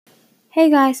Hey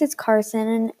guys, it's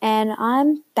Carson, and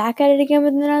I'm back at it again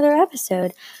with another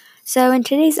episode. So, in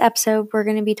today's episode, we're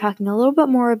going to be talking a little bit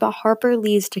more about Harper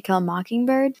Lee's To Kill a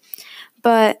Mockingbird,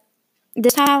 but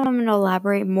this time I'm going to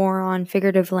elaborate more on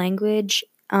figurative language.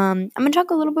 I'm going to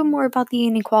talk a little bit more about the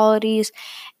inequalities,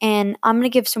 and I'm going to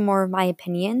give some more of my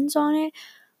opinions on it.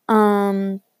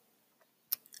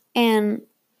 And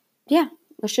yeah,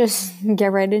 let's just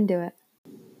get right into it.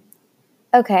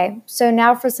 Okay, so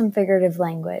now for some figurative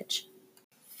language.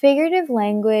 Figurative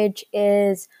language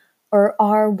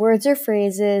are words or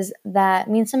phrases that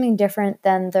mean something different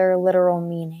than their literal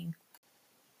meaning.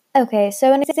 Okay,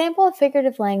 so an example of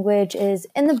figurative language is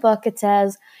in the book it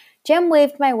says, Jem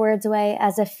waved my words away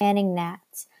as if fanning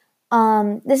gnats.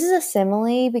 This is a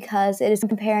simile because it is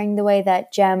comparing the way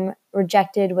that Jem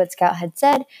rejected what Scout had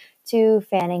said to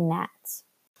fanning gnats.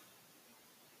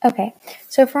 Okay,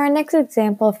 so for our next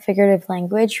example of figurative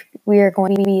language, we are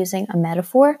going to be using a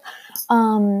metaphor.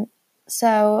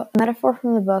 So a metaphor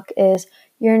from the book is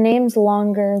your name's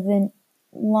longer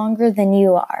than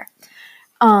you are.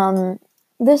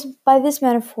 By this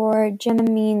metaphor,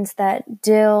 Jem means that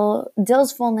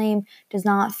Dill's full name does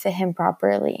not fit him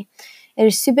properly. It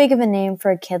is too big of a name for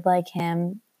a kid like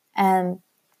him, and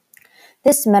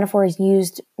this metaphor is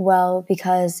used well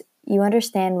because you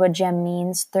understand what Jem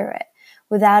means through it.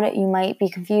 Without it, you might be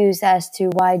confused as to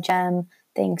why Jem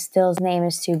thinks Dill's name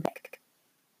is too big.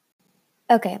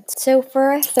 Okay, so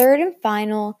for our third and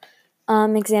final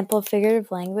example of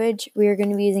figurative language, we are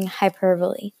going to be using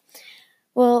hyperbole.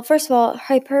 Well, first of all,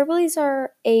 hyperboles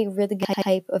are a really good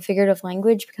type of figurative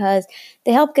language because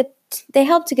they help to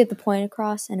get the point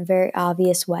across in a very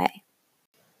obvious way.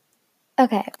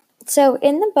 Okay, so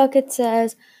in the book it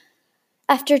says,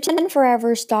 after 10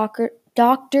 forevers,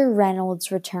 Dr. Reynolds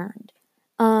returned.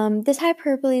 This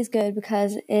hyperbole is good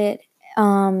because it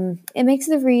makes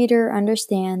the reader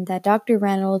understand that Dr.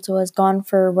 Reynolds was gone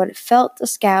for what felt to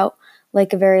Scout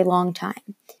like a very long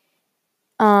time.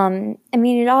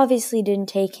 It obviously didn't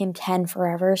take him 10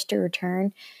 forevers to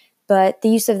return, but the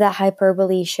use of that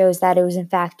hyperbole shows that it was in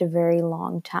fact a very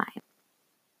long time.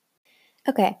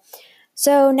 Okay,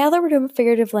 so now that we're doing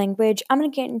figurative language, I'm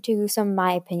going to get into some of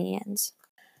my opinions.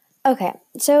 Okay,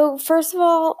 so first of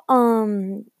all,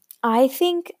 I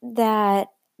think that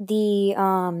the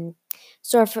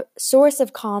source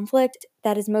of conflict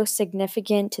that is most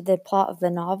significant to the plot of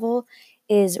the novel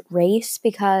is race,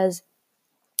 because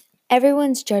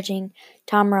everyone's judging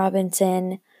Tom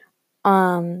Robinson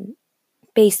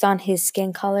based on his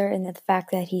skin color and the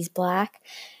fact that he's black,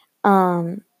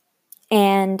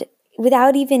 and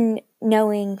without even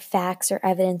knowing facts or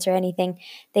evidence or anything,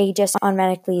 they just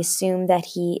automatically assume that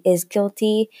he is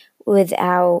guilty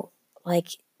without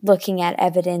looking at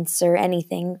evidence or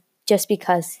anything, just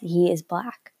because he is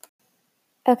black.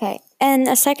 Okay, and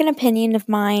a second opinion of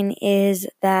mine is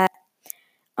that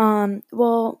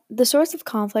the source of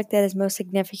conflict that is most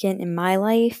significant in my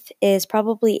life is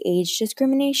probably age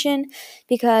discrimination,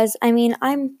 because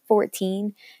I'm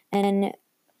 14 and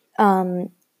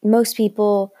most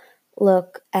people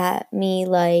look at me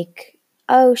like,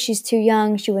 oh, she's too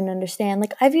young, she wouldn't understand.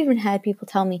 Like, I've even had people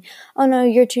tell me, oh no,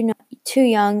 you're too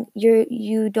young,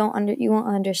 you won't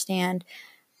understand.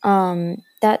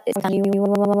 That is you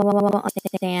won't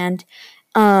understand.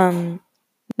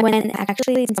 When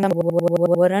actually someone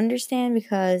would understand,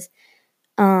 because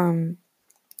I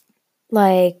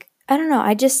don't know,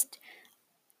 I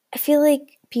feel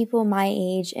like people my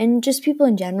age and just people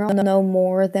in general know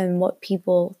more than what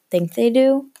people think they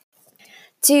do.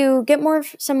 To get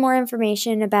some more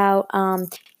information about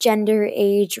gender,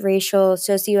 age, racial,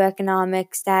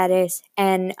 socioeconomic status,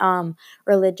 and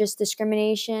religious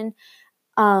discrimination,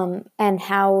 and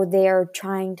how they are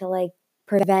trying to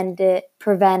prevent it,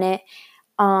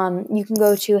 you can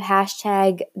go to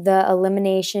hashtag the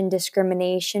Elimination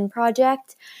Discrimination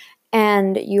Project,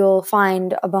 and you'll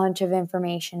find a bunch of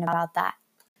information about that.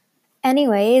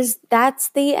 Anyways, that's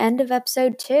the end of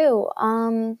episode 2.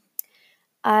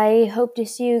 I hope to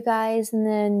see you guys in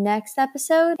the next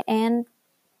episode, and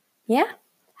yeah,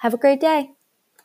 have a great day.